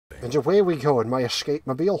And away we go in my escape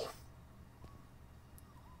mobile.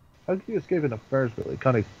 How can you escape in a Ferris wheel? It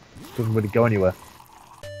kind of doesn't really go anywhere.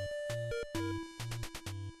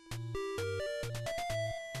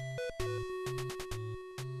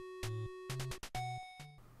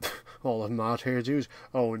 All the mad hairdos.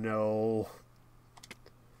 Oh no.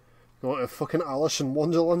 Going to fucking Alice in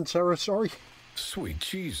Wonderland territory. Sweet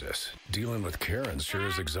Jesus. Dealing with Karen sure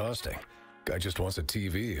is exhausting. Guy just wants a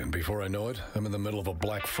TV, and before I know it, I'm in the middle of a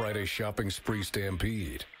Black Friday shopping spree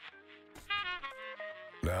stampede.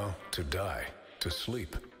 Now, to die, to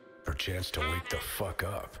sleep, perchance to wake the fuck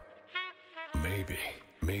up.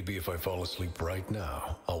 Maybe if I fall asleep right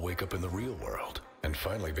now, I'll wake up in the real world, and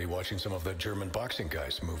finally be watching some of the German boxing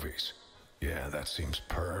guys' movies. Yeah, that seems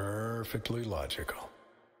perfectly logical.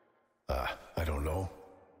 I don't know.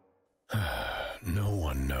 No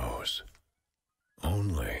one knows.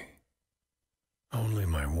 Only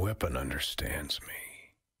my weapon understands me.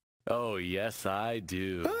 Oh, yes, I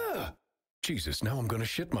do. Jesus, now I'm gonna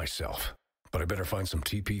shit myself. But I better find some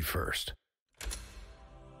TP first.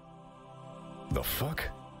 The fuck?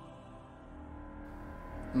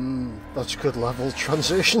 That's good level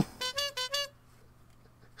transition.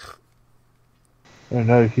 I don't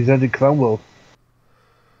know, he's ended Clown World.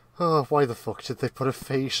 Oh, why the fuck did they put a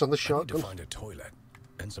face on the shotgun? I need to find a toilet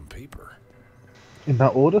and some paper. In that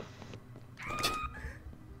order?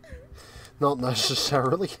 Not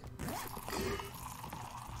necessarily.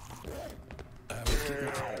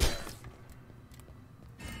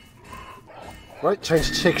 Right, time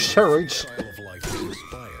to take steroids.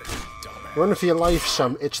 Run for your life,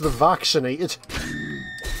 Sam. It's the vaccinated.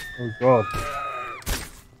 Oh god.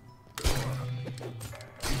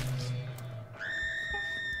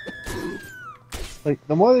 Like,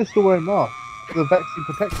 then why are they still wearing masks? The vaccine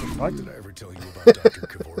protection, right? Did I ever tell you about Dr.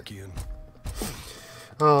 Kevorkian?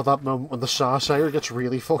 Oh, that moment when the Sarsair gets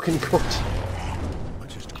really fucking cooked.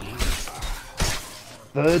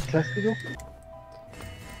 Third testicle?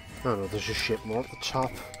 Oh no, there's just shit more at the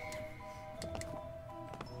top.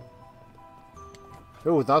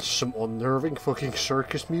 Oh, that's some unnerving fucking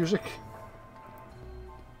circus music.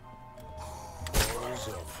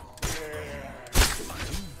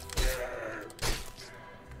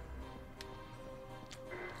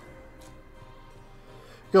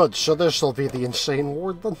 Good, so this'll be the insane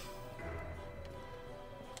ward then.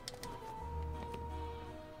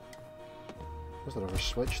 There's another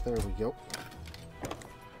switch, there we go.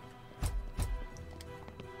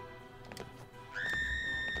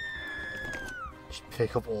 Just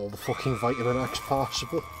pick up all the fucking vitamin X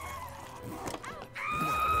possible.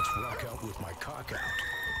 Now let's rock out with my cock out.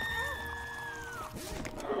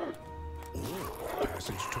 Ooh,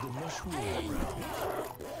 passage to the mushroom realm.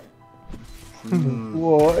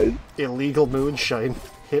 What? Illegal moonshine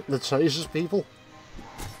hypnotizes people.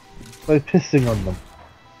 By pissing on them.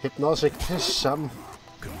 Hypnotic piss, Sam.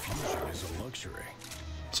 Confusion is a luxury.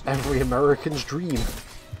 It's every American's dream.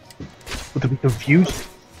 Would they be confused?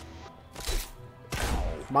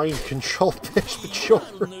 Mind control piss, but sure.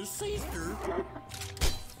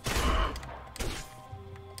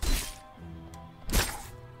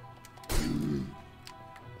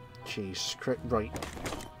 Jeez, right.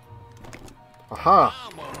 Aha!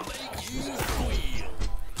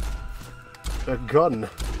 A gun.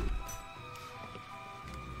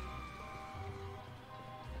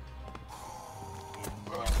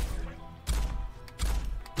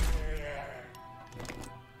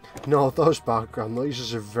 No, those background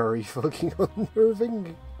noises are very fucking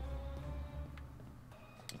unnerving.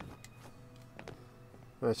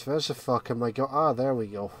 Right, where's the fuck am I go? Ah, there we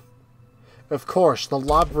go. Of course, the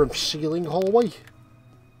labyrinth ceiling hallway.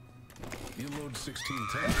 You load 16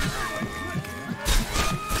 tanks.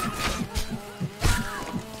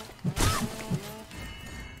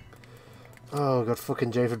 Oh god,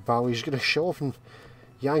 fucking David Bowie's gonna show up and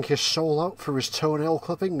yank his soul out for his toenail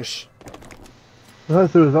clippings.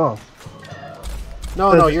 That's through his arse.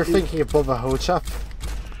 No, you're thinking of Bubba Hotep.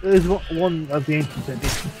 There's one of the ancient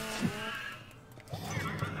editions.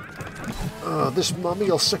 Oh, this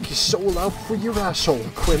mummy'll suck your soul out for your asshole,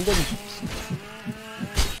 Quindon.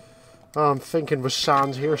 Oh, I'm thinking with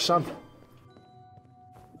sand here, Sam.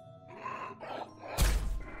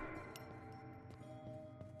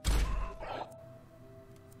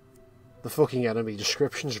 The fucking enemy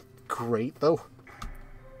description's great, though.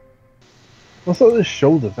 What's up with his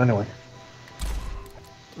shoulders, anyway?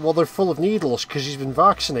 Well, they're full of needles, because he's been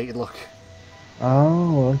vaccinated, look.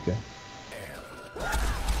 Oh, okay.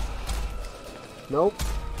 Nope.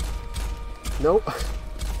 Nope.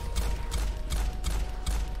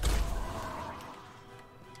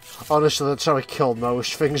 Honestly, that's how I kill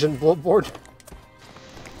most things in Bloodborne.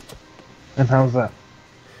 And how's that?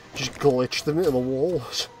 Just glitch them into the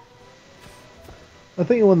walls. I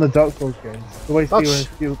think in one of the Dark Souls games, the way That's-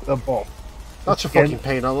 Steven steals the boss. That's a fucking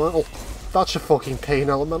pain elemental. That's a fucking pain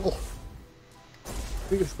elemental. I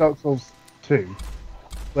think it's Dark Souls 2,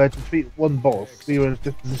 where to defeat one boss, Steven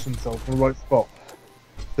just position himself in the right spot.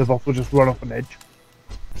 The boss will just run off an edge.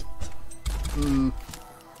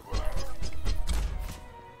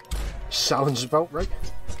 Sounds about right.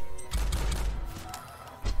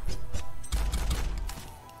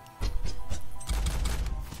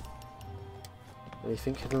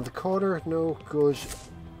 Anything in the corner? No, good.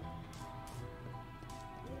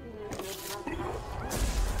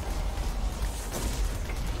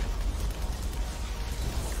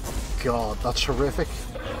 God, that's horrific.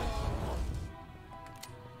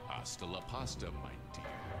 Hasta la pasta, my dear.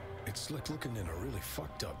 It's like looking in a really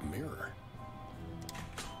fucked up mirror.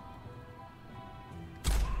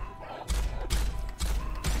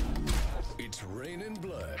 It's raining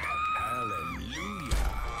blood. Hallelujah.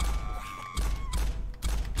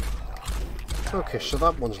 Okay, so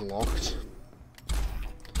that one's locked.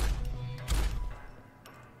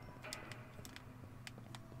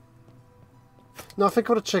 Now I think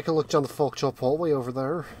I'm going to take a look down the fucked up hallway over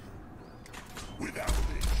there.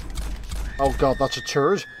 Oh god, that's a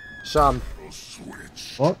turd. Sam.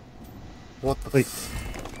 What? What the Wait.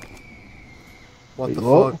 What Wait, the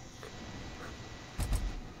what? fuck?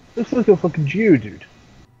 Looks like a fucking Geodude.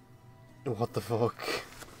 What the fuck?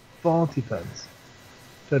 Farty pants.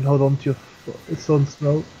 Don't hold on to your foot. It's on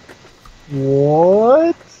smoke.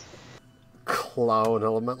 What? Clown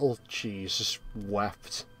elemental. Jesus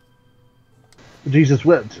wept. Jesus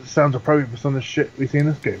wept. It sounds appropriate for some of the shit we see in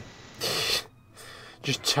this game.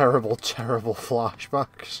 Just terrible, terrible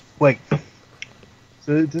flashbacks. Wait.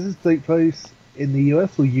 So does this take place in the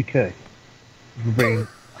US or UK? We're bringing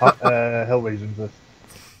Hellraiser into this.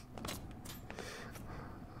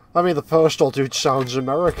 I mean, the Postal dude sounds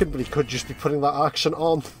American, but he could just be putting that accent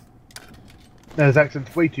on. No, his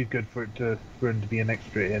accent's way too good for him to be an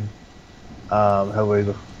extra in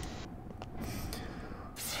Hellraiser.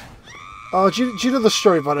 Oh, do you know the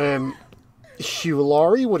story about Hugh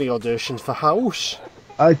Laurie when he auditioned for House?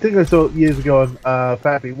 I think I saw it years ago on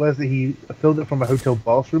Fappy. Where's it? He filmed it from a hotel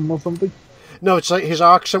bathroom or something? No, it's like his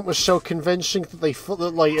accent was so convincing that they thought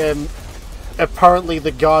that, like, apparently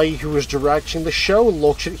the guy who was directing the show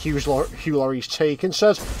looked at Hugh Laurie's take and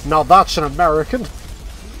said, "Now that's an American."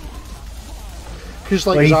 Because,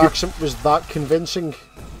 like, Well, his he did- accent was that convincing.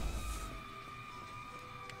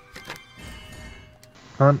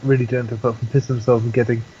 Can't really do anything but piss themselves and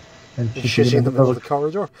getting and Shitting in the middle of the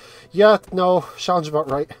corridor. Yeah, no, sounds about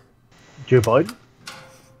right. Joe Biden?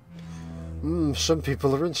 Some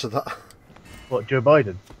people are into that. What, Joe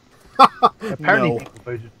Biden? Apparently No. people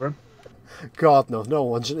voted for him. God, no, no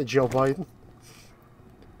one's into Joe Biden.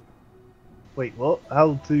 Wait, what?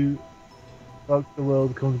 How to fuck the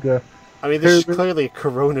world come together? I mean, this is Pyramid- clearly a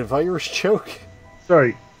coronavirus joke.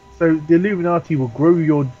 Sorry, so the Illuminati will grow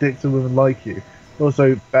your dick to women like you.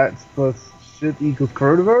 Also, bats plus shit equals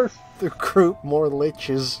coronavirus? They recruit more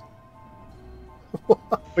liches.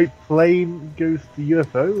 Wait, plane goes to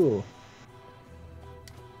UFO?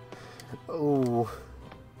 Or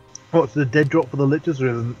Oh, what's the dead drop for the liches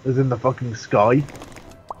or is in the fucking sky?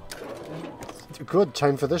 good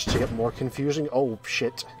time for this to get more confusing. Oh,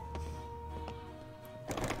 shit.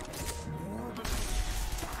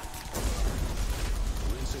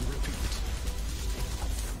 Rinse and repeat.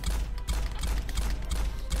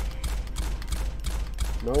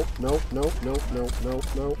 Nope, nope, nope, nope, nope,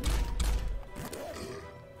 nope, nope.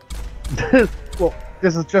 Well,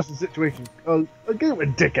 this is just a situation. I'll get my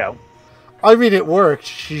dick out. I mean, it worked.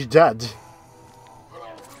 She's dead.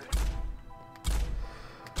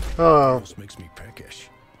 Oh, Almost makes me peckish.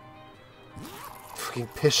 fucking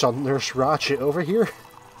piss on Nurse Ratchet over here.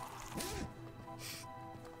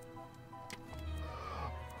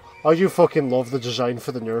 I do fucking love the design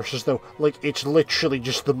for the nurses, though. Like, it's literally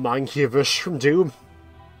just the Mancubus from Doom.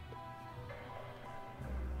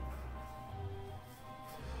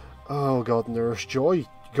 Oh god, Nurse Joy.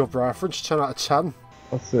 Good reference, 10 out of 10.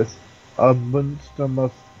 What's this? A monster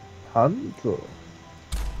must hunt? Or?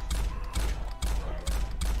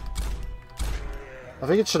 I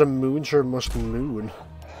think it's a Moonser must moon.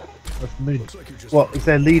 What's moon? Looks like you're just What, is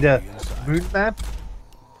their leader inside. Moon Man?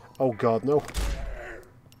 Oh god, no.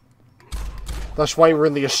 That's why we're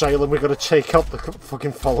in the asylum, we gotta take out the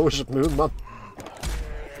fucking followers of Moon Man.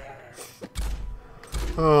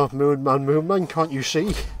 Oh, Moon Man, can't you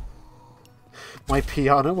see? My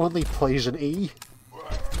piano only plays an E.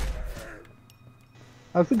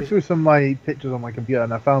 I was looking through some of my pictures on my computer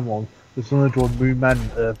and I found one There's someone drawn Moon Man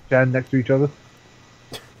and Earth Jan next to each other.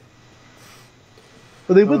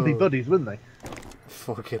 But they would be buddies, wouldn't they?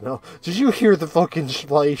 Fucking hell. Did you hear the fucking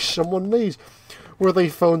splice someone made? Where they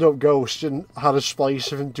phoned up Ghost and had a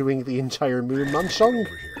splice of him doing the entire Moon Man song?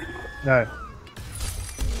 No.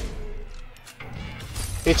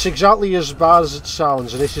 It's exactly as bad as it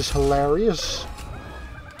sounds, and it is hilarious.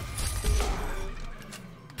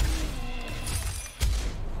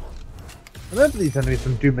 Remember these enemies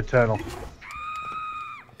from Doom Eternal?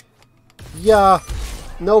 Yeah,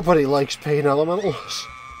 nobody likes pain elementals.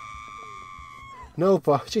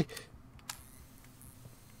 Nobody.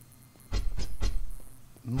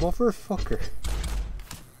 Motherfucker.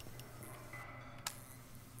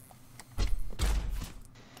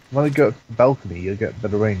 When you go up the balcony, you'll get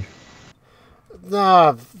better range.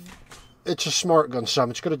 Nah, it's a smart gun,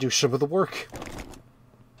 Sam. It's got to do some of the work.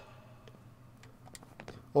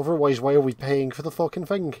 Otherwise, why are we paying for the fucking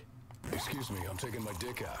thing? Excuse me, I'm taking my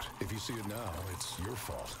dick out. If you see it now, it's your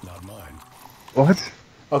fault, not mine. What?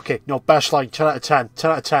 Okay, no, best line, 10 out of 10.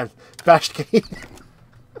 10 out of 10. Best game.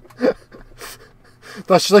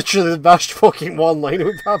 That's literally the best fucking one-liner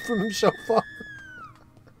we've had from him so far.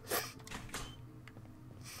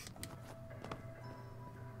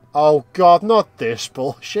 Oh god, not this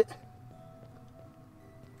bullshit.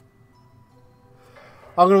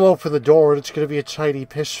 I'm going to open the door and it's going to be a tiny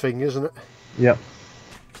piss thing, isn't it? Yep.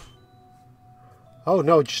 Oh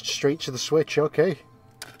no, just straight to the switch, okay.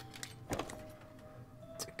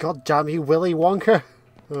 God damn you, Willy Wonka.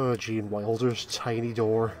 Oh, Gene Wilder's tiny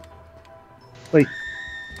door. Wait,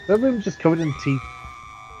 that room just covered in teeth.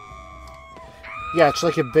 Yeah, it's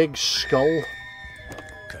like a big skull.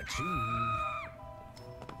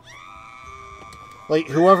 Like,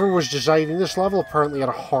 whoever was designing this level apparently had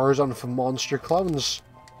a hard on for monster clowns.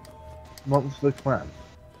 Monster Clan.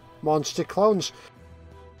 Monster clowns.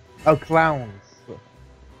 Oh, clowns.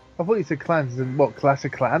 I thought you said clans in what, Clash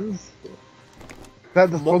of Clans?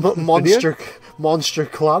 That Monster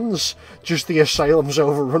clans. Just the asylum's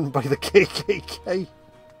overrun by the KKK.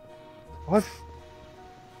 What?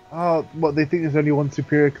 Oh, what, they think there's only one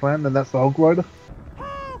superior clan and that's the Hog Rider?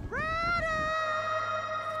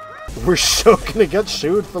 We're so gonna get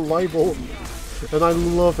sued for libel. And I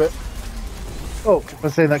love it. Oh, I'm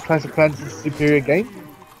saying that Clash of Clans is a superior game?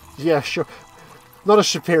 Yeah, sure. Not as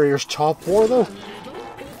superior as Top War, though.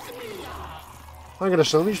 I'm gonna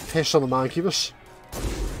say, let me just piss on the Mancubus.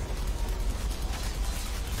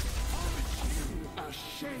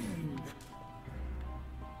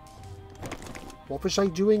 What was I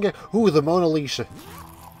doing? Ooh, the Mona Lisa.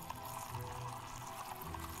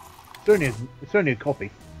 It's only a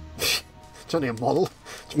copy. It's only a model.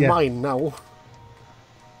 It's Yeah. mine now.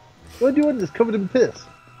 What do you want this covered in piss?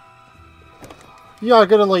 Yeah, I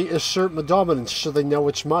gotta, like, assert my dominance so they know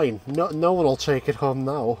it's mine. No one will take it home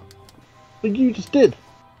now. But you just did.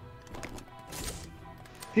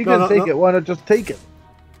 If you can take it, why not just take it?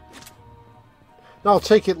 No, I'll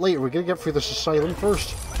take it later. We're gonna get through this asylum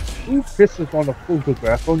first. You pisses on a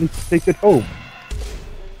photograph only to take it home.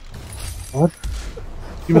 What?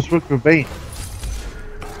 You must work for Bane.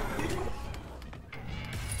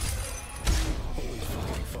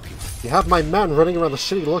 You have my man running around the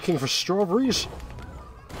city looking for strawberries?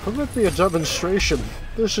 Permit me a demonstration.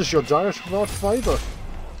 This is your diet without fiber.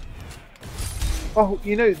 Oh,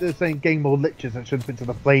 you know they're saying getting more liches that should fit to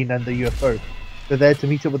the plane and the UFO. They're there to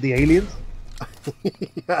meet up with the aliens?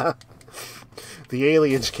 Yeah. The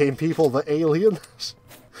aliens came, people, the aliens.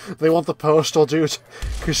 They want the Postal dude,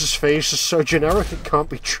 because his face is so generic it can't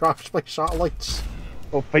be tracked by satellites.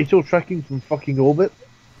 Or facial tracking from fucking orbit?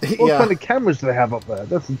 What Yeah. kind of cameras do they have up there?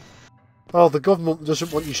 That's... Oh, the government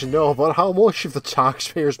doesn't want you to know about how much of the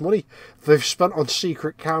taxpayers' money they've spent on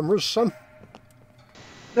secret cameras, son.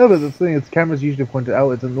 No, but the thing is, cameras usually pointed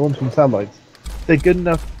outwards and launched from satellites. They're good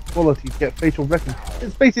enough quality to get facial recognition.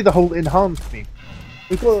 It's basically the whole enhanced thing.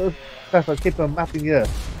 We've got a satellite capable of mapping the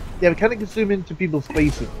Earth. Yeah, but can it can zoom into people's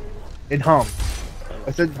faces? Enhanced.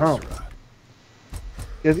 I said enhanced.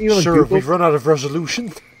 Because even on Sir, Google, we've run out of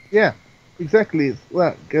resolution. yeah, exactly. It's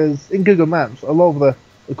that because in Google Maps, a lot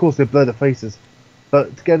of course, they blur the faces,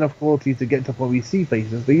 but to get enough quality to get to where we see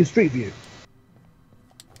faces, they use Street View.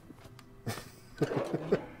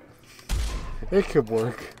 It could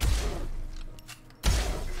work.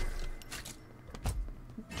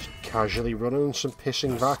 Just casually running and some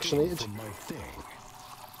pissing vaccinated.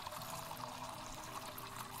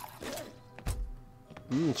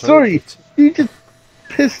 Sorry, you just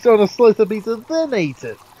pissed on a slice of pizza, then ate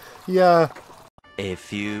it. Yeah. A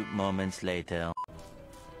few moments later.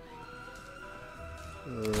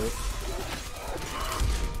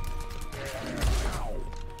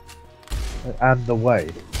 and the way.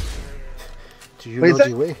 Do you Wait, know is that-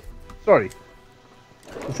 the way? Sorry.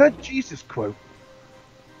 Is that Jesus quote?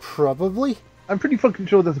 Probably. I'm pretty fucking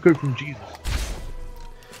sure that's a quote from Jesus.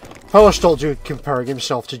 Postal dude comparing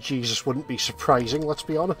himself to Jesus wouldn't be surprising, let's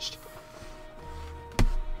be honest.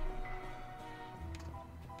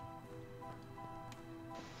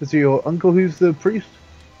 Is it your uncle who's the priest?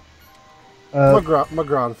 My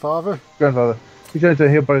grandfather. Grandfather. He's going to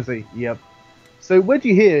hear both say, yep. So where do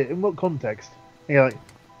you hear it? In what context? And you're like,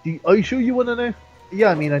 are you sure you want to know? Yeah,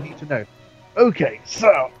 I mean, I need to know. Okay,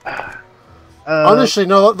 so... honestly,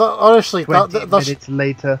 no, honestly, 20 that's... minutes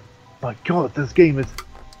later. My god, this game is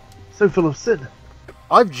so full of sin.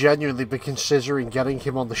 I've genuinely been considering getting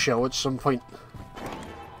him on the show at some point.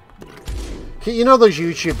 You know those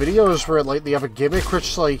YouTube videos where like they have a gimmick where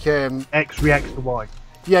it's like X reacts to Y.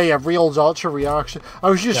 Yeah, real Dodger reaction. I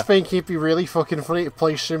was just thinking it'd be really fucking funny to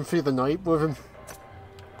play Symphony of the Night with him.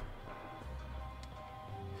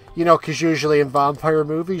 You know, because usually in vampire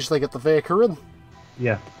movies they get the Vicar in.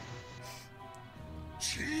 Yeah.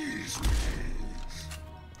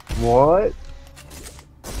 What?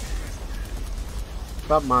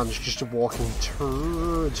 That man's just a walking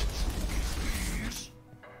turd.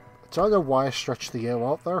 I don't know why I stretched the O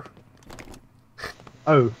out there.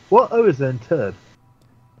 Oh, what O is then turd?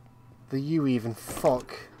 The you even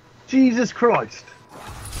fuck. Jesus Christ!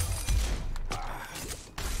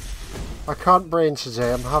 I can't brain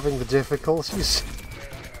today, I'm having the difficulties.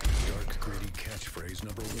 Dark, gritty catchphrase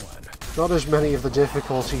number 1. Not as many of the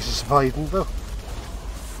difficulties as Biden, though.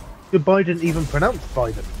 Did Biden even pronounce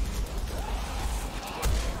Biden?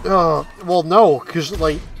 Well, no, because,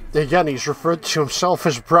 like, again, he's referred to himself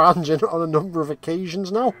as Brandon on a number of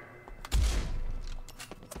occasions now.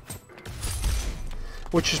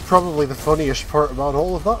 Which is probably the funniest part about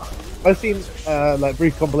all of that. I've seen, like,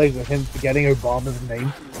 brief compilations of him forgetting Obama's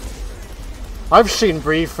name. I've seen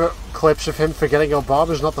brief clips of him forgetting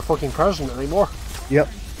Obama's not the fucking president anymore. Yep.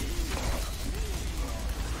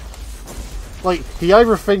 Like, he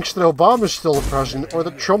either thinks that Obama's still the president or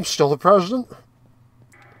that Trump's still the president.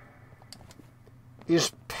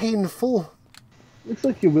 It's painful. Looks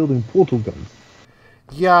like you're wielding portal guns.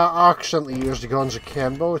 Yeah, I accidentally used the guns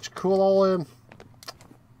akimbo. It's cool, I'll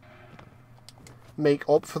make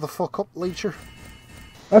up for the fuck up later.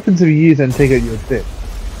 What happens if you use it and take out your dick?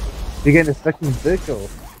 You getting a second dick or?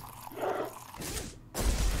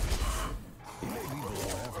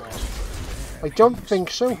 I don't think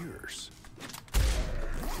so.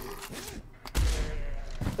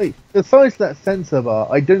 Hey, besides that sensor bar,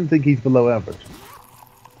 I don't think he's below average.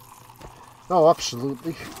 Oh,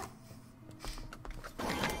 absolutely.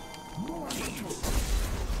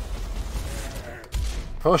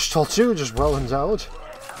 Postal 2 just well endowed.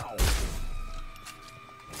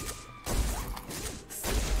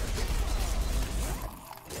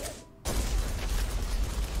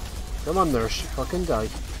 Come on, nurse. Fucking die.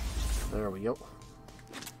 There we go.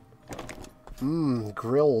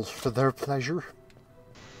 Grilled for their pleasure.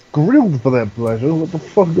 Grilled for their pleasure? What the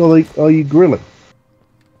fuck are you grilling?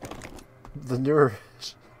 The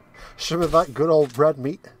nerves. Some of that good old red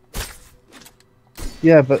meat.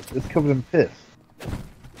 Yeah, but it's covered in piss.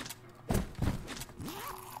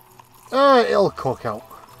 It'll cook out.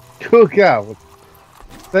 Cook out!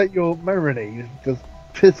 Set your marinade, just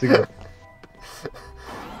pissing it.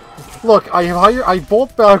 Look, I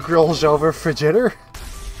bought Bear Grylls over for dinner.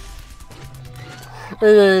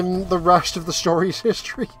 And the rest of the story's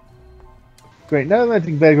history. Great, now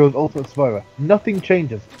imagine Bear Grylls Ultimate Survivor. Nothing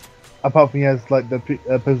changes. Apart from he has like the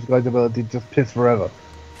Postal guy's ability to just piss forever.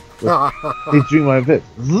 He's doing my piss.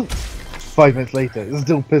 5 minutes later, it's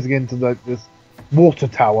still pissing into like this water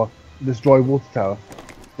tower. This dry water tower.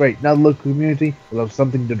 Great, now the local community will have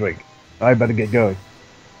something to drink. I better get going.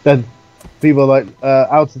 Then people are like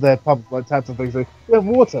out of their pumps, like taps and things, like, we have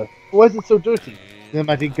water. Why is it so dirty? Then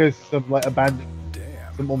imagine he goes to some like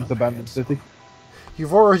some almost abandoned city.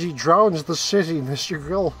 You've already drowned the city, Mr.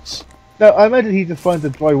 Grills. No, I imagine he just finds a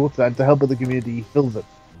dry water and to help with the community he fills it.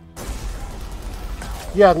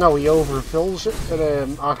 Yeah, no, he overfills it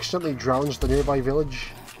and accidentally drowns the nearby village.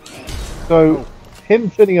 So, him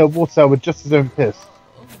filling a water tower with just his own piss.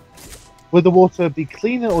 Would the water be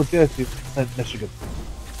cleaner or dirtier than Michigan?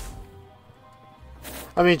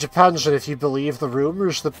 I mean, it depends on if you believe the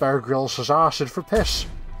rumours that Bear Grylls has acid for piss.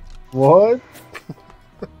 What?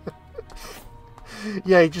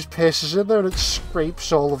 Yeah, he just pisses in there and it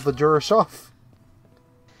scrapes all of the dirt off.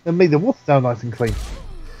 And make the water tower nice and clean.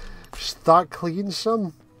 Just that clean,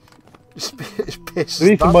 son. Just piss.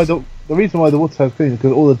 The reason why the water tower is clean is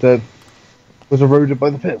because all the dirt was eroded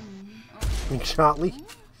by the piss. Exactly.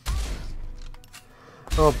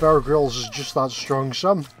 Oh, Bear Grylls is just that strong,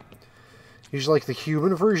 Sam. He's like the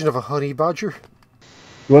human version of a honey badger.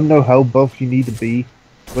 You wanna know how buff you need to be?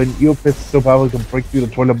 When your fist is so powerful can break through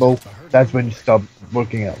the toilet bowl, that's when you stop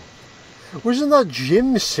working out. Wasn't that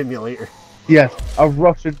Gym Simulator? Yes, a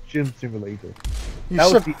Russian gym simulator. You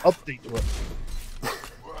That was said... the update to it.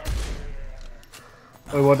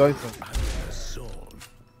 Oh, what I said.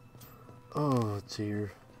 Oh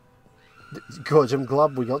dear. Good, I'm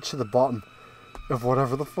glad we got to the bottom of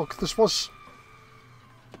whatever the fuck this was.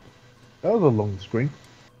 That was a long screen.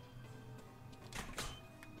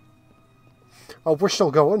 Oh, we're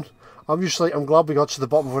still going. I'm glad we got to the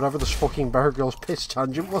bottom of whatever this fucking Bear Grylls piss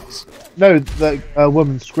tangent was. No, the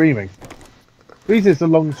woman screaming. The reason it's a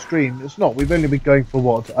long stream, it's not. We've only been going for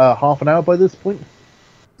what, half an hour by this point?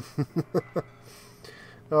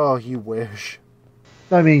 Oh, you wish.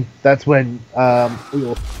 I mean, that's when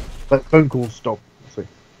your phone calls stop. So,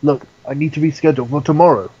 look, I need to reschedule for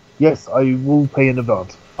tomorrow. Yes, I will pay in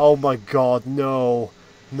advance. Oh my god, no.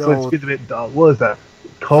 No. So it's getting a bit dark. What is that?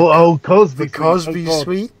 Cosby. The Cosby Oh,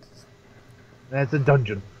 Suite? That's a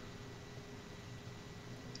dungeon.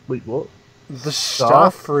 Wait, what? The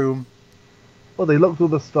staff room. Well, they locked all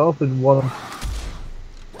the staff in one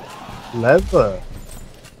lever.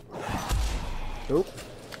 Oh.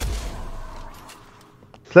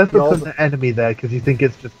 Clever put the enemy there because you think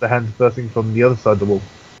it's just the hands bursting from the other side of the wall.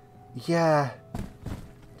 Yeah.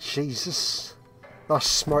 Jesus. That's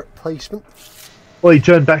smart placement. Well, he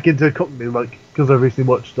turned back into a cockney, like, because I recently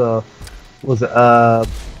watched, Iron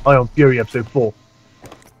Fury episode 4.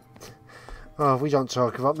 Oh, we don't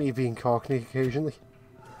talk about me being cockney occasionally.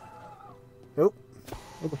 Nope.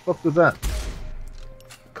 What the fuck was that?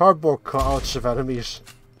 Cardboard cutouts of enemies.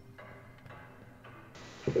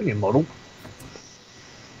 Something in model.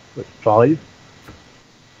 Like 5.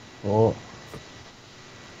 Oh.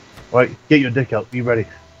 Right, get your dick out, be ready.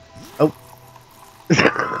 Oh.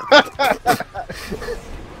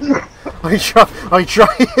 I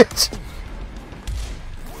try it!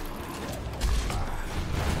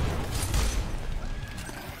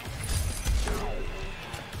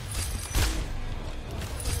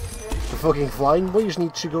 The fucking flying boys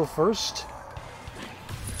need to go first.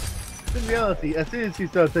 In reality, as soon as you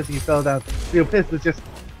started thinking you fell down, your piss was just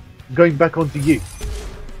going back onto you.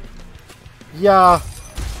 Yeah.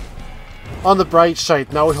 On the bright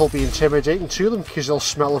side, now he'll be intimidating to them because they'll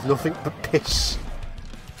smell of nothing but piss.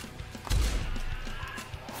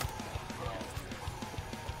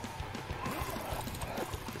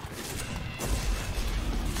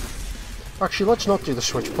 Actually, let's not do the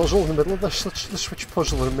switch puzzle in the middle of this. Let's do the switch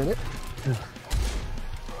puzzle in a minute.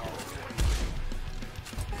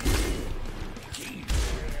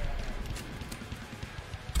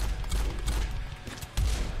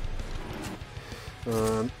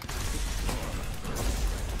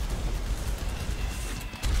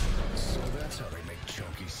 So that's how they make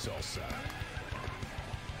chunky salsa.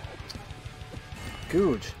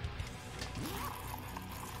 Good.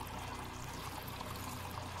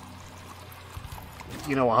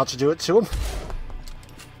 You know how to do it to him.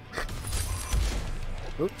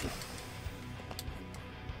 Oop.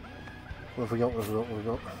 What have we got? What have we got? What have we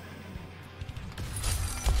got?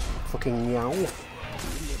 Fucking meow.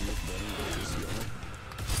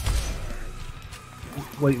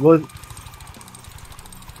 Wait, what?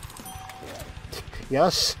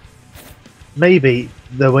 Yes? Maybe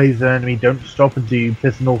the waves the enemy don't stop until you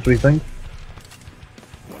piss in all 3 things.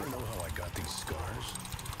 Wanna know how I got these scars?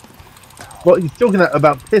 What, he's talking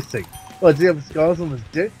about pissing? What, does he have scars on his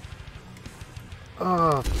dick?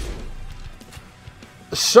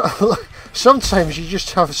 So, sometimes you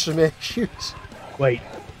just have some issues. Wait,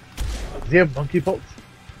 does he have monkeypox?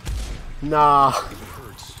 Nah. If it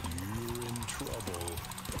hurts, you're in trouble.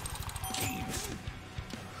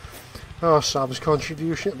 Oh, Sam's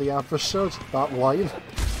contribution to the episode. That line.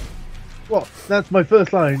 What? That's my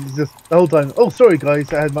first line. It's just the whole time. Oh, sorry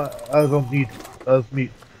guys, I was on mute. I was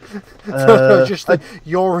mute. No, just like,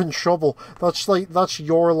 you're in trouble. That's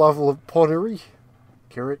your level of punnery.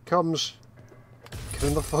 Here it comes. Get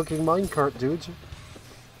in the fucking minecart, dudes.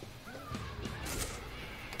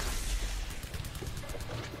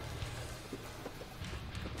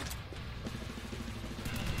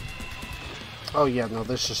 Oh yeah, no,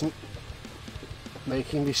 this isn't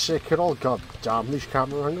making me sick at all. God damn these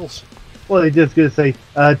camera angles. Well, they're just going to say,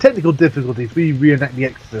 technical difficulties, we reenact The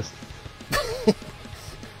Exorcist.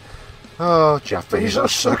 Oh, Jeff Bezos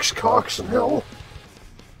sucks cocks in hell.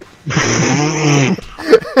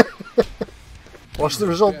 What's the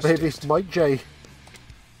result, baby? Mike J.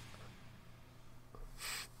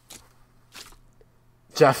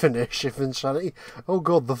 Definition of insanity. Oh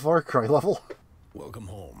god, the Far Cry level. Welcome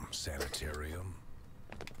home, sanitarium.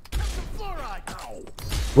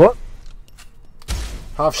 What?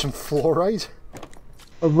 Have some fluoride?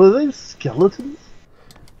 Were those skeletons?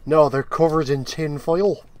 No, they're covered in tin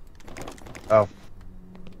foil. Oh.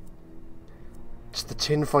 It's the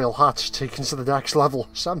tinfoil hats taken to the next level,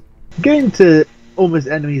 Sam. Going to almost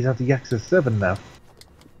enemies after Yakuza 7 now.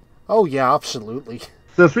 Oh yeah, absolutely.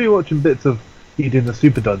 So I was rewatching bits of you doing the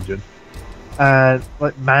super dungeon, and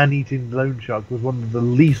like man-eating loan shark was one of the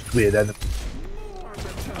least weird enemies.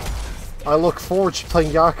 I look forward to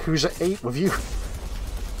playing Yakuza 8 with you.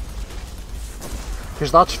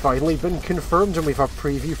 Because that's finally been confirmed and we've had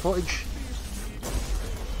preview footage.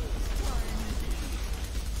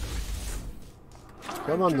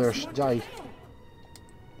 Come on, nurse, die.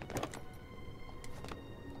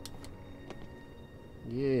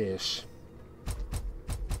 Yes.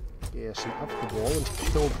 Yes, and up the wall and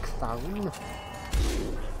kill the clown.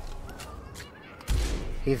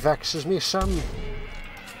 He vexes me, Sam.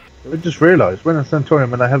 I just realised, when in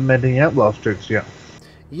Santorium and I haven't made any Outlast jokes yet.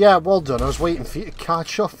 Yeah, well done. I was waiting for you to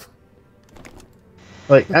catch up.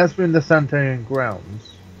 Like, as we're in the Santorium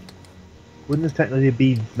grounds, wouldn't this technically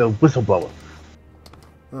be the whistleblower?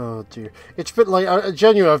 Oh dear. It's been like,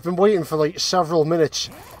 genuinely, I've been waiting for like several minutes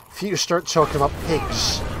for you to start talking about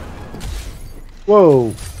pigs.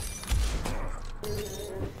 Whoa!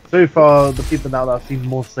 So far, the people now that seem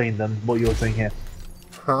more sane than what you're saying here.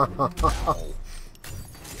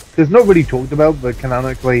 It's not really talked about, but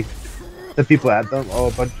canonically, the people at them are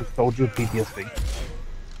a bunch of soldiers with PTSD.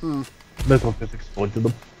 Most of just exploited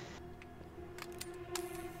them.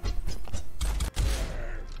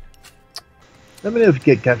 Let me know if you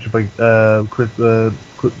get captured by Chris. I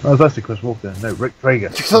was actually Chris Walker. No, Rick Traeger.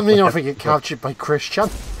 Let me know if I get captured by Christian.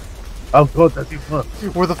 Oh god, that's even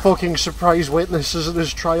worse. We're the fucking surprise witnesses at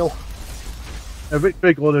this trial. Now, Rick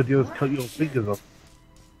Traeger, all they do is cut your fingers off.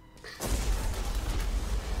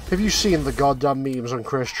 Have you seen the goddamn memes on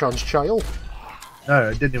Christian's trial? No,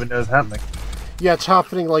 I didn't even know it was happening. Yeah, it's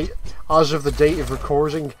happening like as of the date of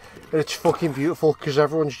recording, and it's fucking beautiful because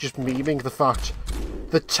everyone's just memeing the fact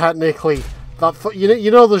that technically that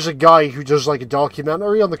you know there's a guy who does like a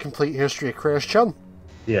documentary on the complete history of Christian.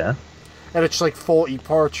 Yeah. And it's like 40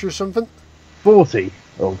 parts or something. 40?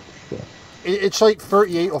 Oh, God. It's like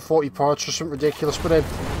 38 or 40 parts or something ridiculous, but then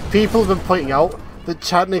people have been pointing out that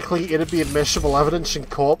technically it'd be admissible evidence in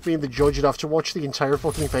court, being the judge would have to watch the entire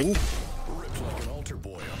fucking thing.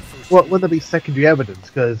 Well, wouldn't there be secondary evidence?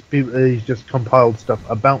 Because he's just compiled stuff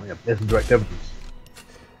about him. Isn't direct evidence.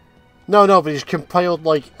 No, but he's compiled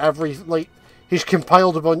he's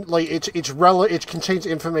compiled a bunch, like it contains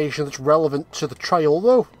information that's relevant to the trial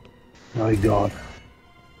though. My god.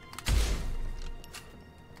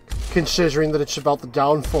 Considering that it's about the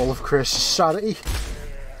downfall of Chris' sanity.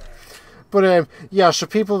 But yeah, so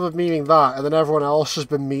people have been memeing that, and then everyone else has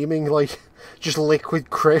been memeing like just Liquid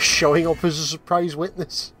Chris showing up as a surprise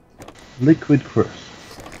witness. Liquid Chris.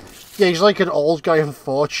 Yeah, he's like an old guy on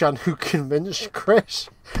 4chan who convinced Chris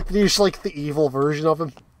that he's like the evil version of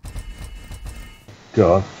him.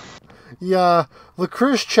 God. Yeah, the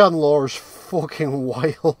Chris-chan lore is fucking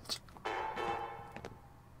wild.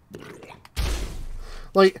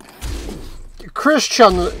 Like,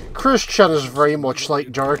 Chris-chan is very much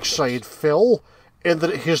like Darkside Phil, in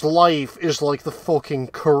that his life is like the fucking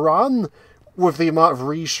Quran, with the amount of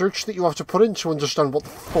research that you have to put in to understand what the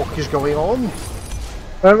fuck is going on.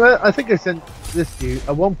 I think I sent this to you.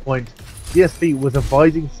 At one point, DSP was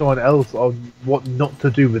advising someone else on what not to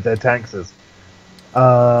do with their taxes.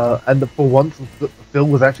 And for once, Phil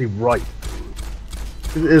was actually right.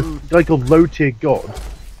 It's a guy called Low Tier God,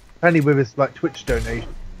 apparently with his like Twitch donation.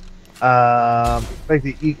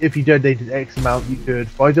 Basically, if you donated X amount, you could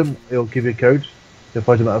fight him. It'll give you a code to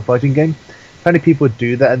fight him at a fighting game. Apparently, people would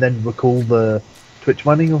do that and then recall the Twitch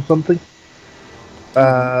money or something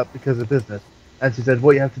because of business. And she said,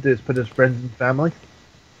 what you have to do is put as friends and family.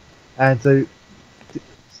 And so,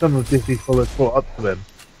 some of Disney's followers brought up to him.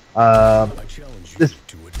 This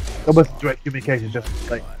almost direct communication, just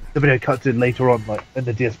like the video cuts in later on, like in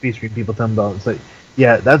the DSP stream, people tell them about it. It's like,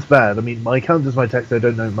 yeah, that's bad. I mean, my account is my tax, I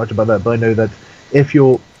don't know much about that, but I know that if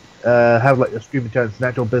you have like a stream account, it's an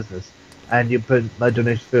actual business, and you put my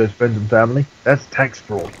donations to as friends and family, that's tax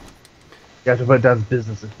fraud. You have to put it down as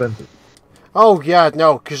business expenses. Oh yeah,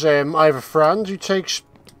 no, because I have a friend who takes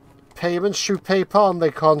payments through PayPal, and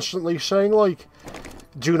they're constantly saying like,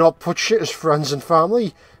 do not put shit as friends and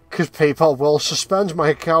family, because PayPal will suspend my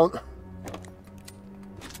account.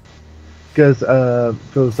 Because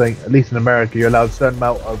Phil was saying, at least in America, you're allowed a certain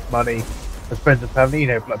amount of money as friends and family, you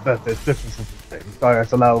know, for like birthdays, Christmas and things.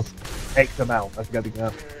 IRS allows X amount. That's getting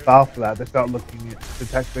up. But after that, they start looking at the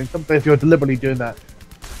tax income. But if you're deliberately doing that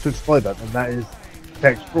to exploit that, then that is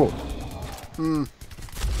tax fraud.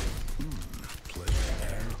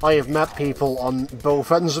 I have met people on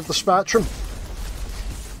both ends of the spectrum.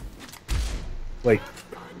 Wait.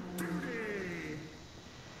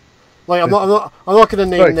 Like, I'm not going to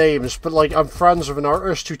name Sorry. names, but like, I'm friends with an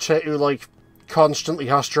artist who like constantly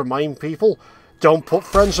has to remind people, don't put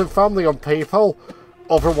friends and family on PayPal,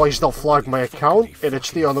 otherwise they'll flag my account, and it's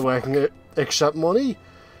the only way I can accept money.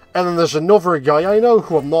 And then there's another guy I know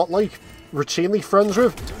who I'm not like routinely friends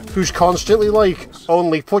with, who's constantly like,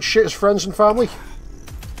 only put shit as friends and family.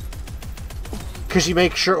 Because he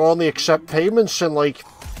makes sure to only accept payments in like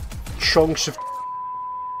chunks of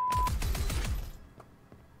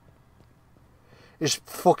is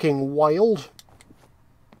fucking wild.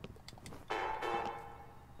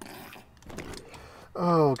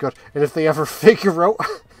 Oh god, and if they ever figure out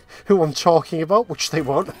who I'm talking about, which they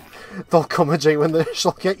won't, they'll come a day when this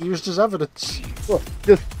will get used as evidence. Well,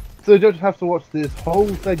 so you don't have to watch this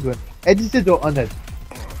whole segment, edited or unedited.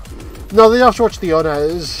 No, they have to watch the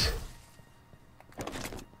unedited.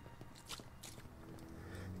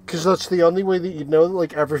 Because that's the only way that you'd know that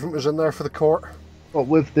like everything was in there for the court. Well,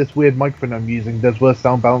 with this weird microphone I'm using, there's worse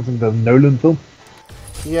sound balancing than a Nolan film.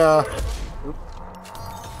 Yeah.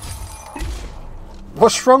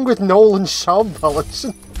 What's wrong with Nolan's sound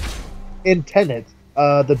balancing? In Tenet,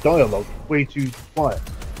 the dialogue way too quiet.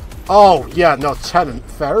 Oh, yeah, no, Tenant,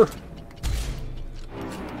 fair.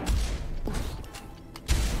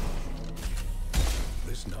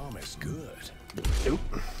 This nom is good. Nope.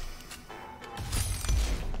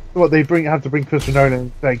 What they have to bring Christopher Nolan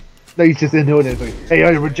and say, no, he's just in the audience like, hey,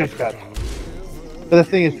 I reject that. But the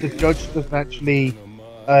thing is, the judge doesn't actually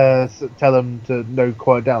tell him to no,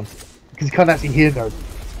 quiet down, because he can't actually hear Nolan.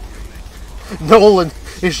 Nolan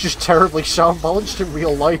is just terribly sound balanced in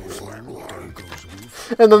real life.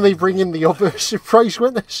 And then they bring in the other surprise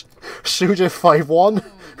witness, Suda51,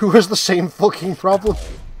 who has the same fucking problem.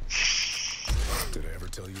 Did I ever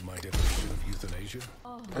tell you my definition of euthanasia?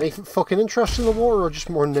 Anything fucking interesting in the war, or just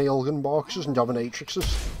more nail gun boxes and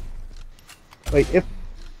dominatrixes? Wait, if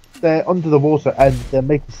they're under the water and they're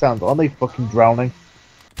making sounds, aren't they fucking drowning?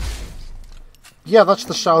 Yeah, that's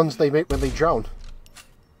the sounds they make when they drown.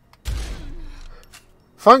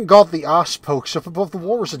 Thank God the ass pokes up above the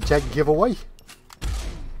water is a dead giveaway.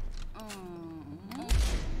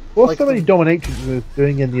 What's Like so many dominatrixes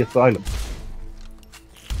doing in the asylum?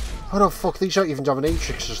 Oh no, fuck, these aren't even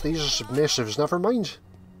dominatrixes, these are submissives, never mind.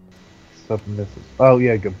 Submissive. Oh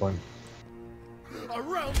yeah, good point.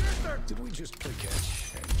 Did we just play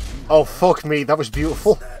catch? Oh fuck me, that was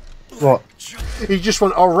beautiful. What? He just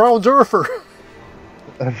went around Earther.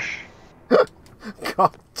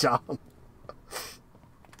 God damn.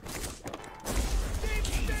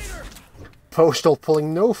 Postal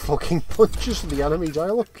pulling no fucking punches with the enemy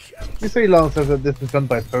dialogue. You say Lance says that this is done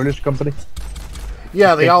by a Polish company?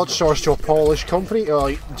 Yeah, they outsourced to a Polish company to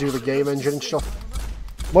like, do the game engine and stuff.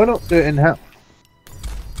 Why not do it in-house?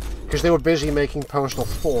 Because they were busy making Postal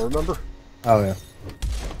 4, remember? Oh yeah.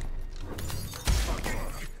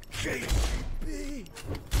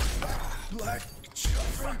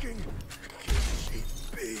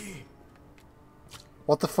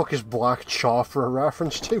 What the fuck is Black Chopper a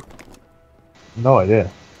reference to? No idea.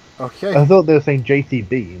 Okay. I thought they were saying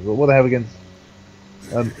JCB, but what do they have against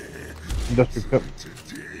Industrial Cup?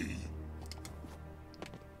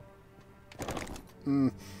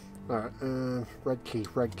 Alright, red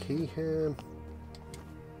key.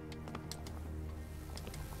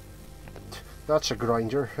 That's a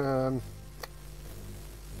grinder.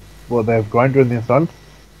 What, they have Grinder in the Asylum?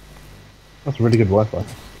 That's really good Wi-Fi.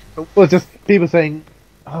 Oh. Well, just people saying,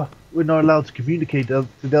 oh, we're not allowed to communicate to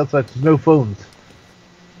the outside, there's no phones.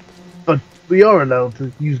 But we are allowed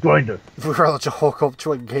to use Grinder. We're allowed to hook up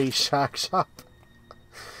to a gay sex app.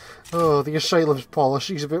 Oh, the Asylum's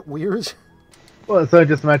policy's a bit weird. Well, so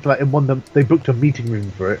just imagine like in one of them, they booked a meeting room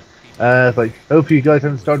for it. It's like, hope you guys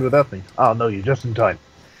haven't started without me. Oh no, you're just in time.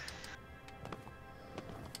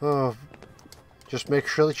 Oh, just make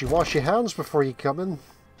sure that you wash your hands before you come in.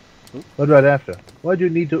 What about after? Why do you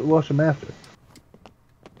need to wash them after?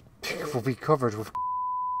 We'll be covered with.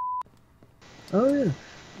 Oh yeah.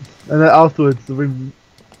 And then afterwards, the room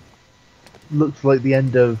looks like the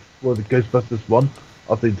end of the Ghostbusters 1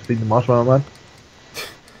 after they defeat the Marshmallow Man.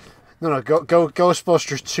 No, go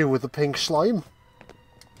Ghostbusters 2 with the pink slime.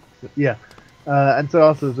 Yeah. And so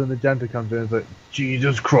afterwards, when the janitor comes in, it's like,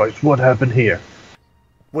 Jesus Christ, what happened here?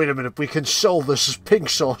 Wait a minute, we can sell this as pink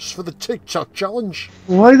sauce for the TikTok challenge.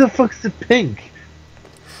 Why the fuck's it pink?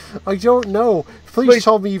 I don't know. Please Wait.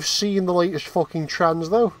 tell me you've seen the latest fucking trans,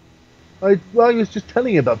 though. I was just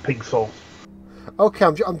telling you about pink sauce. Okay,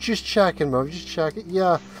 I'm just checking, man. I'm just checking.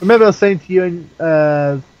 Yeah. Remember I was saying to you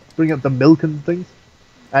and bring up the milk and things?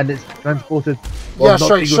 And it's transported. Yeah, not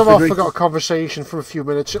sorry, being somehow I refrigerated? forgot a conversation for a few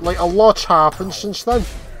minutes. Like, a lot's happened since then.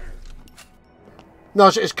 No,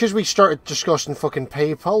 it's because we started discussing fucking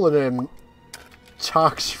PayPal and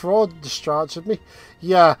tax fraud distracted me.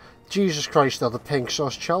 Yeah, Jesus Christ, though, the pink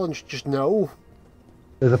sauce challenge. Just no.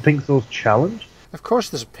 There's a pink sauce challenge? Of course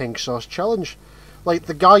there's a pink sauce challenge. Like,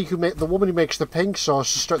 the woman who makes the pink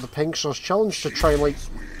sauce to start the pink sauce challenge to try and, like,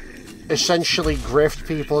 essentially grift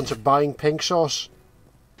people into buying pink sauce.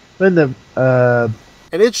 In the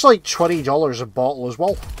And it's like $20 a bottle as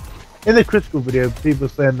well. in the critical video, people were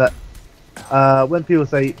saying that when people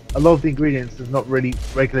say a lot of the ingredients is not really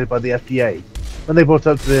regulated by the FDA, when they brought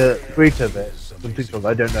up the creator of it, something called,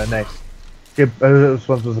 I don't know her name, her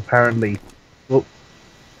response was apparently, well,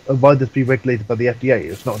 why this be regulated by the FDA?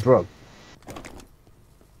 It's not a drug.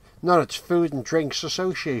 No, it's Food and Drinks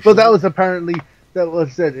Association. But that was apparently, that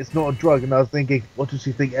was said, it's not a drug, and I was thinking, what does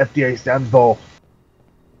she think FDA stands for?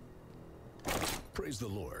 Praise the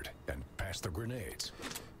Lord and pass the grenades.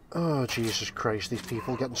 Oh, Jesus Christ, these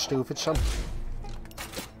people getting stupid, son.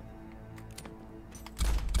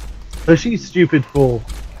 So she's stupid for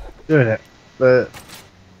doing it, but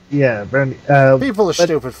yeah, apparently. People are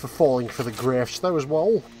stupid for falling for the grifts, though, as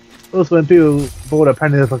well. Also, when people bought it,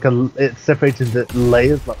 apparently there's like it's separated into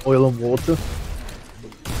layers, like oil and water.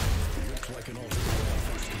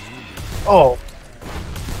 Oh,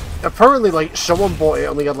 Apparently, like, someone bought it and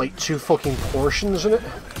only had, like, 2 fucking portions in it.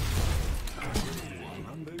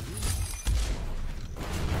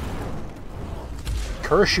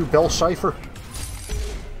 Curse you, Bill Cipher.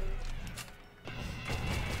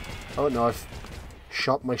 Oh no, I've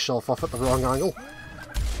shot myself off at the wrong angle.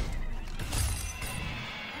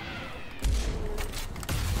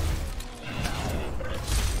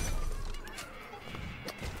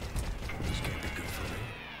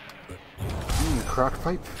 Crack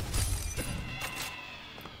pipe.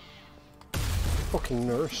 Fucking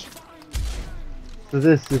nurse. so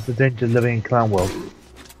this is the danger of living in clown world.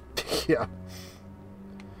 Yeah.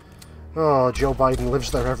 Oh, Joe Biden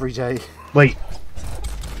lives there every day. Wait,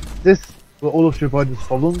 this where all of Joe Biden's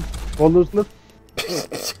followers live?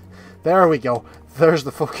 There we go. There's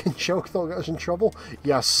the fucking joke that'll get us in trouble.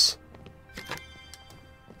 Yes.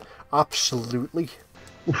 Absolutely.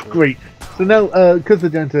 Oof, great. So now, because the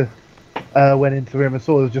janitor went into the room and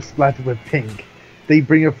saw it was just splattered with pink, they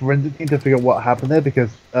bring a forensic team to figure out what happened there because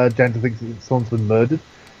janitor thinks someone's been murdered.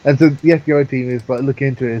 And so the FBI team is like looking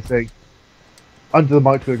into it and saying, under the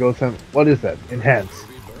microscope, goes saying, what is that? Enhance.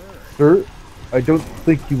 Sir, I don't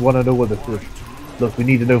think you want to know what this is. Look, we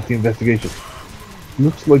need to know for the investigation.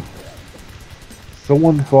 Looks like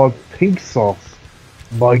someone bought pink sauce.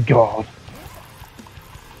 My god.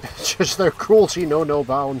 Just their cruelty know no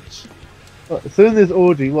bounds. So in this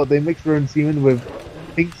orgy, what, they mix their own semen with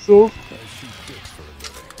pink sauce?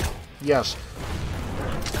 Yes.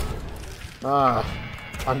 Ah,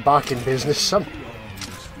 I'm back in business, son.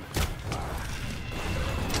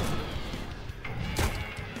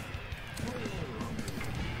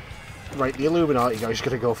 Right, the Illuminati guy's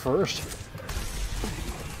gonna go first.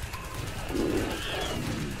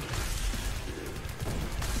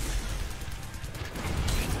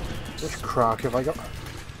 Which crack have I got?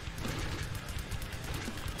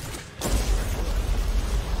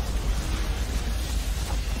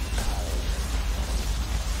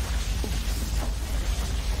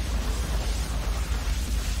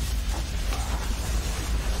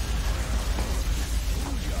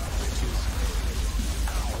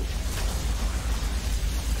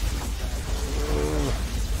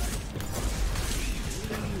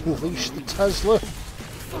 Unleash the Tesla.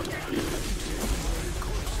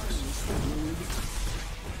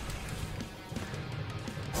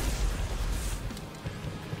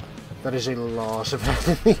 That is a lot of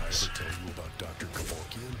enemies. Tell you about Dr.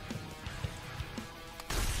 Kevorkian?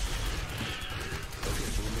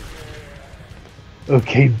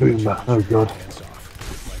 Okay, boomer. Oh god. Hands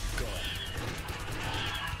off. My God.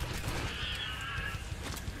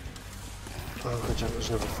 Oh god damn, there's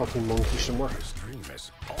another fucking monkey somewhere. This dream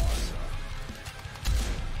is awesome.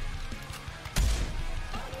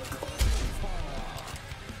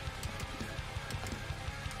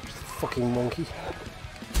 Fucking monkey.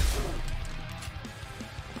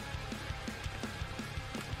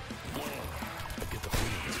 I get the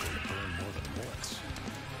feeling it's going to burn more than once.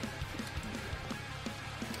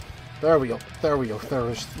 There we go. There we go. There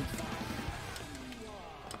is.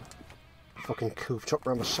 Fucking cooped up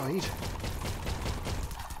around the side.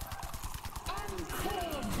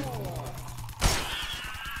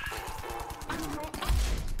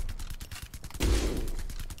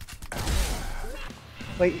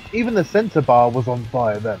 Wait, even the center bar was on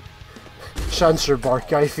fire then. Sensor bar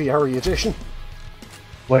Guy Fieri edition.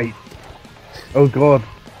 Wait. Oh god.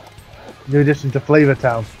 New addition to Flavor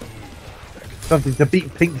Town. Something to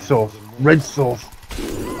beat pink sauce. Red sauce.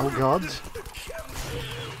 Oh god.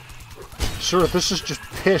 Sir, this is just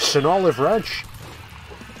piss and olive ranch.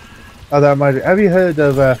 Oh, that reminds me. Have you heard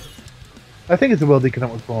of, I think it's the World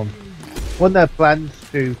Economic Forum. One of their plans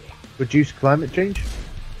to reduce climate change?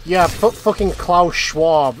 Yeah, but fucking Klaus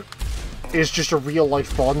Schwab is just a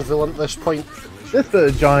real-life Bond villain at this point. Let's put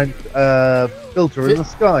a giant filter in the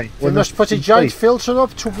sky. We must put a giant filter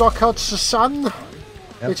up to block out the sun.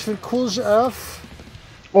 Yep. It will cool the earth.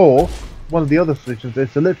 Or, one of the other solutions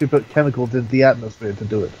is to literally put chemicals into the atmosphere to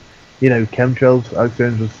do it. You know, chemtrails,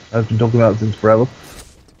 Alexander has been talking about since forever.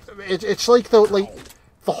 It's like the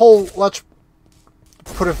whole, let's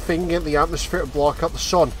put a thing in the atmosphere to block out the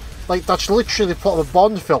sun. Like, that's literally the plot of a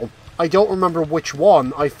Bond film. I don't remember which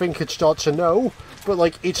one. I think it starts a no. But,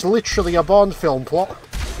 like, it's literally a Bond film plot.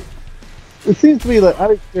 It seems to me that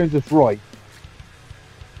Alex Jones is right.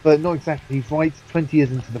 But not exactly. He's right 20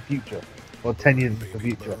 years into the future. Or 10 years into the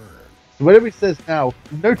future. So whatever he says now,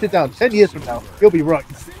 note it down. 10 years from now, he'll be right.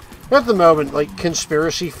 At the moment, like,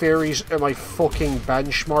 conspiracy theories are my fucking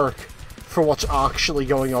benchmark for what's actually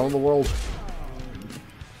going on in the world.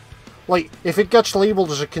 Like, if it gets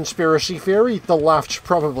labelled as a conspiracy theory, the left's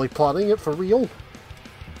probably planning it for real.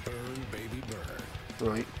 Burn, baby, burn.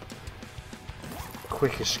 Right.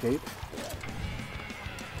 Quick escape.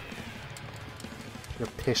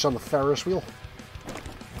 Gonna piss on the Ferris wheel.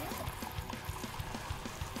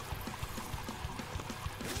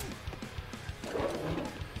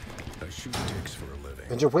 I shoot dicks for a living.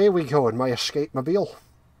 And away we go in my escape mobile.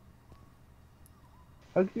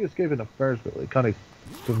 How can you escape in a Ferris wheel? It kind of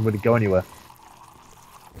doesn't really go anywhere.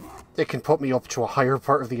 It can put me up to a higher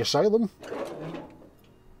part of the asylum.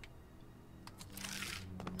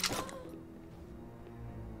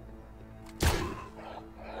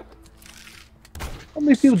 How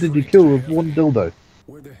many people did you kill with one dildo?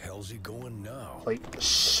 Where the hell's he going now? Like,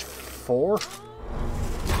 4?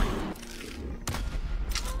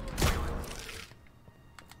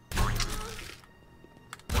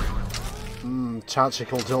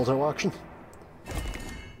 Tactical dildo action.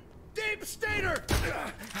 Deep Stater!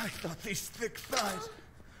 I thought these thick thighs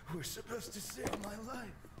were supposed to save my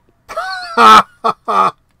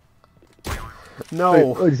life.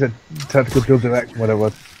 No. Wait, you said tactical dildo action, whatever it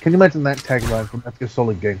was. Can you imagine that tagline from Metal Gear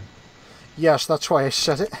Solid game? Yes, that's why I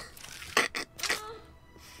said it.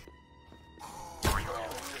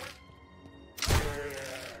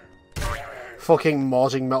 Fucking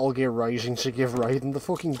modding Metal Gear Rising to give Raiden the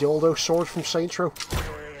fucking dildo sword from Saints Row.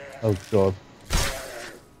 Oh god.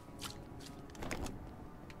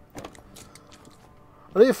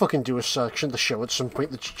 I need to fucking do a section to show at some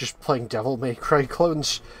point that's just playing Devil May Cry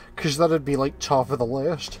clones, because that'd be like top of the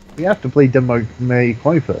list. We have to play Devil May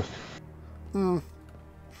Cry first. We'll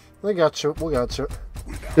get to it, we'll get to it.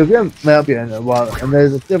 So we haven't met up yet in a while, and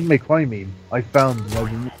there's a Devil May Cry meme I found and I've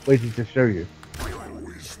been waiting to show you.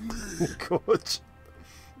 Good.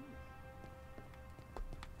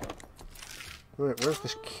 Right, where's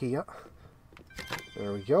this key at?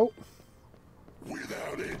 There we go.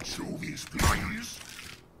 Without anchovies, please.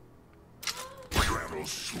 Channel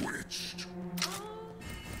switched.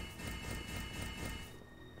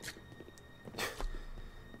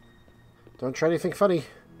 Don't try anything funny.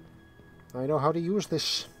 I know how to use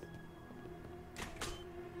this.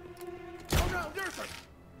 Oh no, Durfer!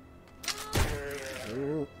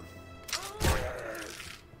 Ooh.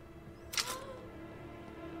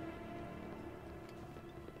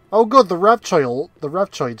 Oh good, the reptoids.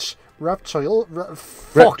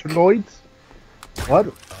 Fuck! Reptiloids?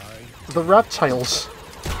 What? The reptiles.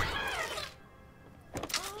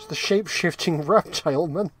 It's the shape-shifting reptile,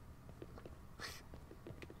 man.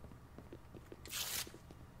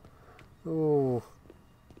 Oh.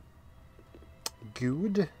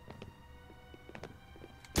 Good.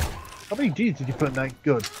 How many G's did you put in that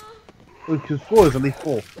good? Because 4 is at least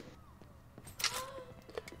 4.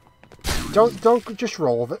 Don't just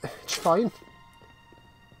roll with it. It's fine.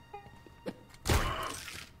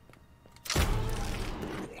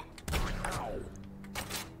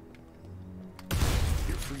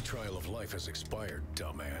 Your free trial of life has expired,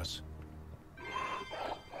 dumbass.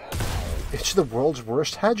 It's the world's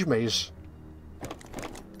worst hedge maze. Do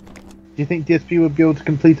you think DSP would be able to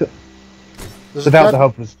complete it? There's Without the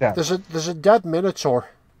help of stats? There's a dead Minotaur.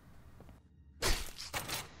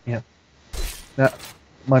 Yeah. That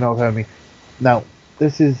might not have heard me. Now,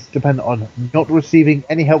 this is dependent on not receiving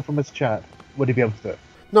any help from his chat. Would he be able to do it?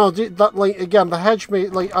 No, that like again the hedge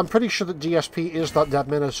mate. Like I'm pretty sure that DSP is that dead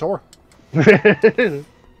Minotaur.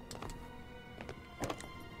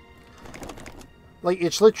 Like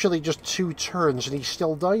it's literally just 2 turns and he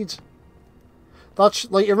still died. That's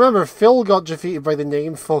like remember Phil got defeated by the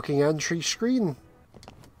name fucking entry screen.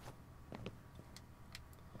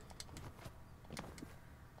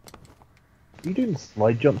 Are you doing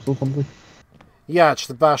slide jumps or something? Yeah, it's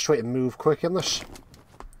the best way to move quick in this.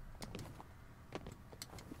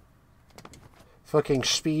 Fucking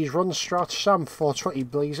speedrun strat, Sam 420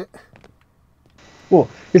 blaze it. What?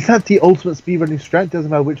 Is that the ultimate speedrunning strat?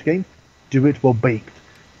 Doesn't matter which game. Do it while baked.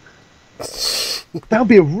 That would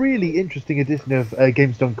be a really interesting edition of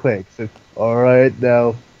Games Done Quick. So, alright,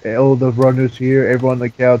 now, all the runners here, everyone on the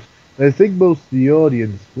couch. And I think most of the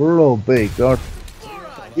audience, we're all baked, aren't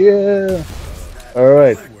we? Yeah!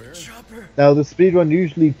 Alright. Now, the speedrun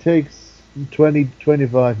usually takes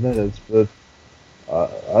 20-25 minutes, but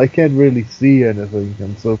I can't really see anything,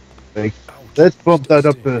 and so like, let's bump that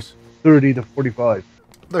up to 30 to 45.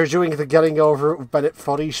 They're doing the getting over it with Bennett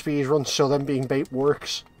Foddy speedrun, so them being bait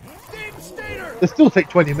works. They still take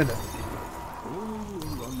 20 minutes.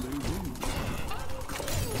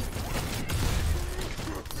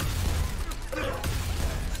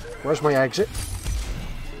 Where's my exit?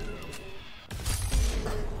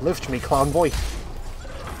 Lift me, clown boy.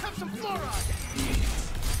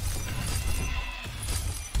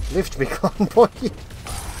 Lift me, clown boy.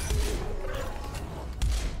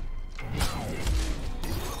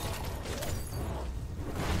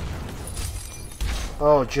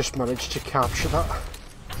 Oh, just managed to capture that.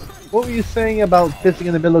 What were you saying about pissing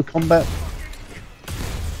in the middle of combat?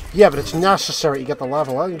 Yeah, but it's necessary to get the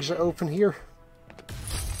level exit open here.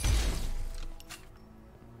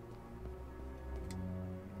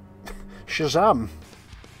 Shazam!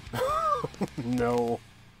 No.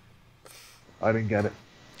 I didn't get it.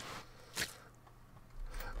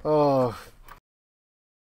 Oh.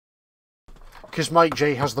 Because Mike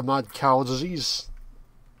J has the mad cow disease.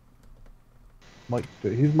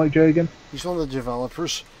 Who's Mike J again? He's one of the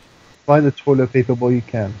developers. Find the toilet paper while you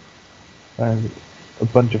can. And a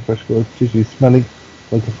bunch of fresh clothes, usually smelling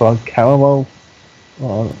like a frog caramel.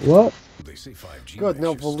 Oh, what? They say 5G God,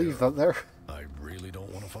 no, makes you we'll leave sterile. that there. I really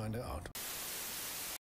don't want to find out.